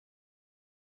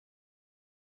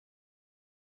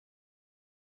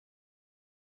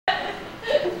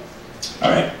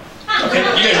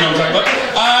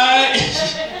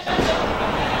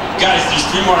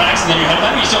3 more acts and then you're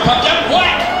headlining. You still pumped up? What?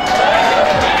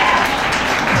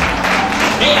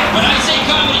 Hey, when I say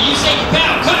comedy, you say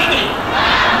kapow. Comedy!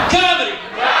 Comedy!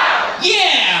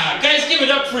 Yeah! Guys, give it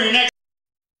up for your next.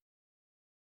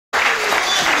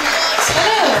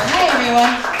 Hello, hi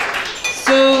everyone.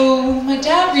 So, my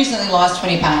dad recently lost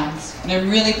 20 pounds, and I'm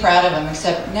really proud of him,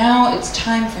 except now it's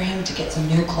time for him to get some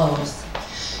new clothes.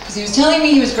 Because he was telling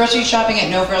me he was grocery shopping at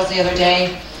No Frills the other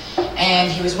day,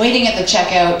 and he was waiting at the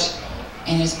checkout,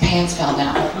 and his pants fell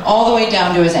down, all the way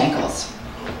down to his ankles.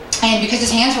 And because his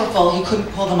hands were full, he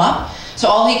couldn't pull them up. So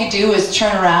all he could do was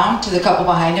turn around to the couple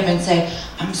behind him and say,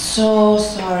 "I'm so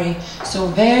sorry, so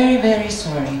very, very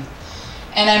sorry."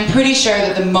 And I'm pretty sure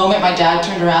that the moment my dad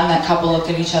turned around, that couple looked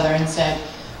at each other and said,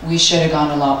 "We should have gone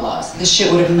to Loblaws. This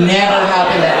shit would have never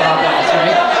happened at Loblaws,"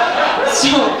 right? So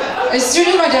as soon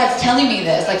as my dad's telling me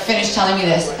this, like finished telling me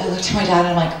this, I looked at my dad and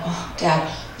I'm like, "Oh, Dad,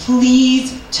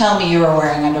 please tell me you were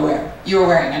wearing underwear. You were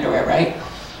wearing underwear, right?"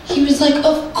 He was like,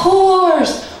 "Of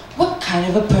course. What kind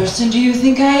of a person do you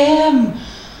think I am?"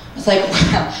 I was like,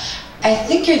 "Well, I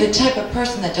think you're the type of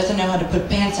person that doesn't know how to put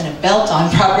pants and a belt on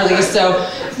properly, so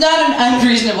it's not an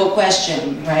unreasonable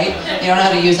question, right? You don't know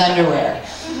how to use underwear."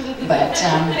 But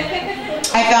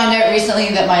I found out recently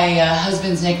that my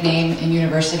husband's nickname in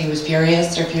university was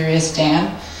Furious, or Furious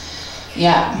Dan.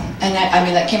 Yeah, and I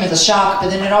mean, that came as a shock, but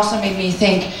then it also made me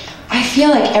think, I feel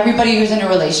like everybody who's in a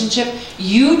relationship,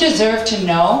 you deserve to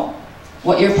know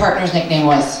what your partner's nickname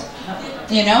was,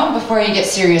 you know, before you get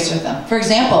serious with them. For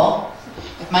example,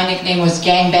 if my nickname was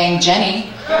Gangbang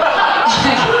Jenny,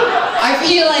 I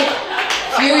feel like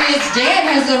Furious Dan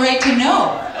has the right to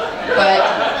know. But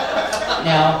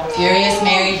no, Furious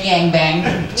married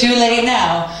Gangbang. Too late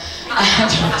now.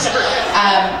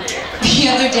 The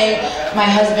other day, my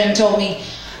husband told me,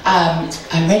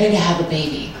 "I'm ready to have a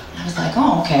baby." I was like,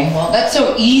 "Oh, okay, well, that's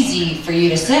so easy for you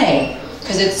to say,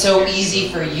 because it's so easy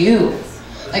for you."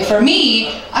 Like for me,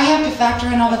 I have to factor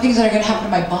in all the things that are going to happen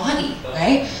to my body,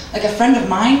 right? Like a friend of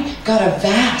mine got a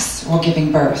VAS while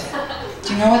giving birth.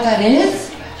 Do you know what that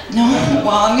is? No?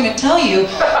 Well, I'm going to tell you.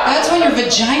 That's when your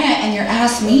vagina and your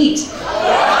ass meet.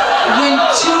 When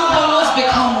 2 holes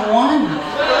become 1.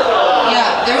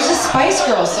 Yeah, there's a Spice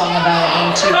Girls song about it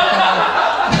on too.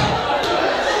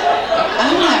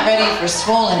 I'm not ready for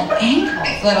swollen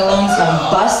ankles, let alone some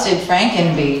busted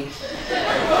Frankenbee.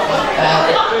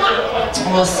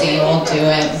 We'll see, we'll do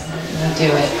it. We'll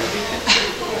do it.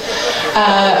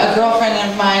 A girlfriend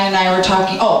of mine and I were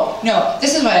talking, oh, no,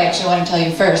 this is what I actually want to tell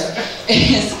you first,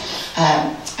 is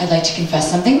I'd like to confess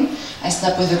something. I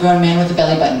slept with a grown man with a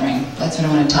belly button ring. That's what I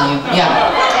want to tell you.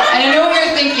 Yeah. And I know what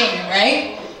you're thinking,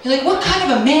 right? You're like, what kind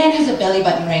of a man has a belly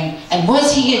button ring? And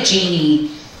was he a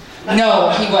genie? No,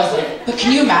 he wasn't. But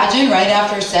can you imagine, right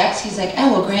after sex, he's like, "I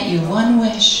will grant you 1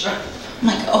 wish." I'm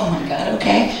like, oh my God,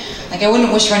 okay. Like I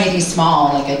wouldn't wish for anything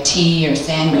small, like a tea or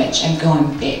sandwich. I'm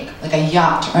going big, like a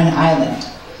yacht or an island.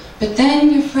 But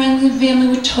then your friends and family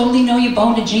would totally know you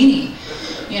boned a genie.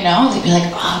 You know, they'd be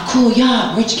like, "Oh, cool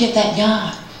yacht, where'd you get that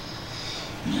yacht?"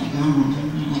 I'm like, "Oh."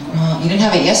 I'm like, "Well, you didn't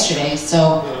have it yesterday,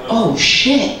 so," "Oh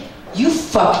shit, you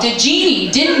fucked a genie,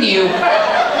 didn't you?"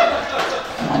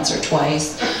 Once or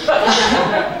twice.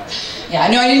 Yeah, I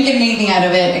know I didn't get anything out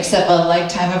of it except a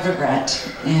lifetime of regret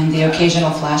and the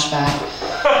occasional flashback.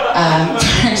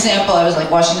 For example, I was like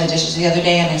washing the dishes the other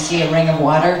day and I see a ring of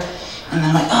water and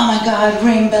I'm like, "Oh my God,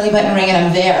 ring, belly button ring," and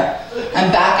I'm there.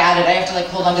 I'm back at it. I have to like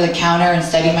hold onto the counter and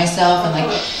steady myself and like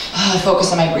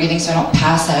focus on my breathing so I don't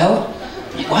pass out.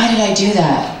 I'm like, why did I do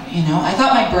that? You know, I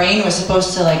thought my brain was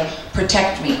supposed to like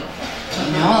protect me.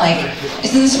 You know, like,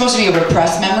 isn't this supposed to be a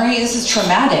repressed memory? This is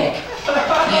traumatic.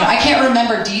 You know, I can't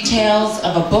remember details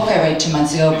of a book I read 2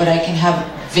 months ago, but I can have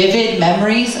vivid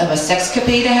memories of a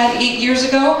sexcapade I had 8 years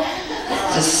ago.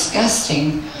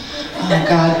 Disgusting. Oh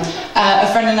God.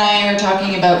 A friend and I are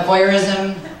talking about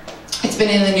voyeurism. It's been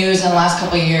in the news in the last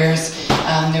couple of years.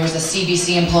 There was a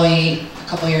CBC employee a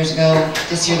couple of years ago.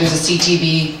 This year there's a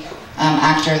CTV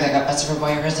actor that got busted for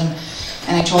voyeurism.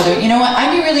 And I told her, "You know what,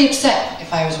 I'd be really upset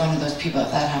if I was one of those people,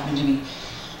 if that happened to me."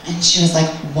 And she was like,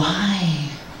 "Why?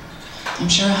 I'm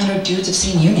sure 100 dudes have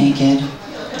seen you naked."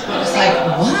 I was like,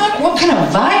 what? What kind of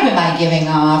vibe am I giving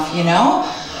off, you know?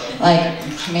 Like,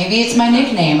 maybe it's my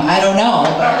nickname, I don't know.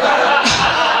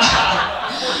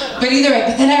 But either way,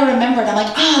 but then I remembered, I'm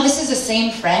like, this is the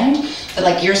same friend that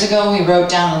like years ago we wrote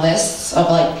down lists of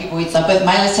like people we'd slept with.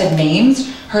 My list had names,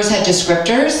 hers had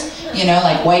descriptors, you know,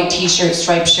 like white t-shirt,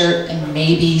 striped shirt, and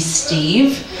maybe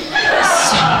Steve.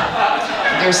 So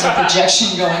there's some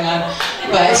projection going on,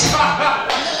 but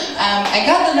I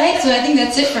got the night, so I think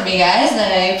that's it for me, guys.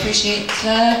 I appreciate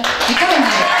you coming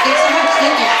here. Thanks so much.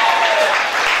 Thank you.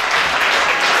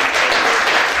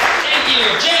 you.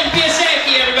 Jen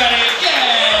Piasecki, everybody.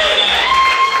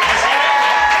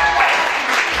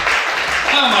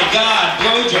 Oh my God,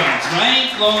 blowjobs, right?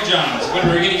 Blowjobs. When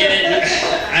we're gonna get it?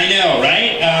 I know,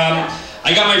 right?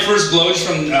 I got my first blowj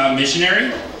from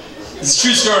missionary. It's a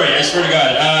true story. I swear to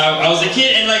God. I was a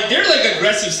kid, and like they're like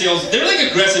aggressive sales. They're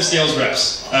like aggressive sales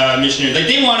reps, missionaries. Like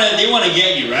they wanna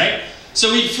get you, right?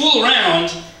 So we'd fool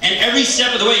around, and every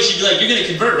step of the way she'd be like, "You're gonna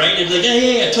convert, right?" And I'd be like,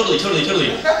 "Yeah, totally."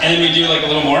 And then we'd do like a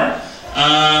little more.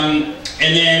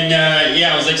 And then,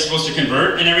 yeah, I was like supposed to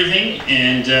convert and everything,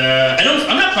 and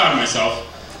I'm not proud of myself,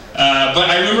 but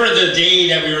I remember the day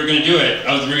that we were going to do it,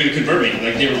 we were going to convert me,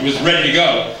 like it was ready to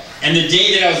go, and the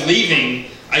day that I was leaving,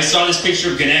 I saw this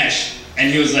picture of Ganesh, and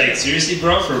he was like, "Seriously,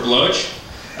 bro, for a blowj?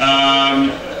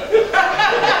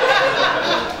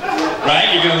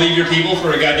 Right, you're going to leave your people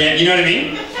for a goddamn, you know what I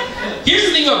mean?" Here's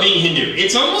the thing about being Hindu,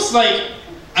 it's almost like,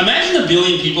 imagine 1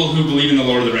 billion people who believe in the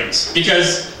Lord of the Rings,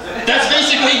 because that's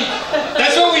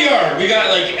what we are. We got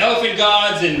like elephant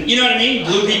gods and, you know what I mean?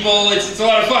 Blue people, it's a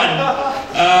lot of fun.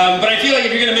 But I feel like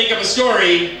if you're gonna make up a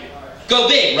story, go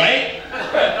big, right?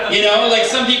 You know, like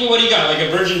some people, what do you got? Like a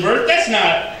virgin birth? Isn't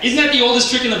that the oldest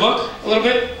trick in the book, a little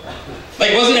bit?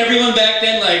 Like wasn't everyone back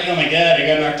then like, oh my God, I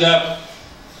got knocked up.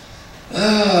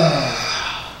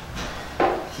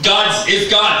 It's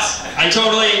God's.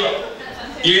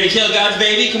 You're gonna kill God's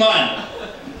baby? Come on.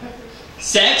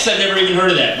 Sex? I've never even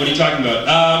heard of that. What are you talking about?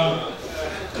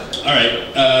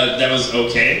 Alright, that was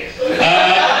okay.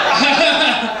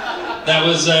 That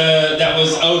was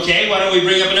okay. Why don't we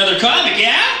bring up another comic,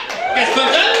 yeah? You guys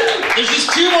pumped up? There's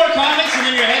just 2 more comics and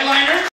then your headliner.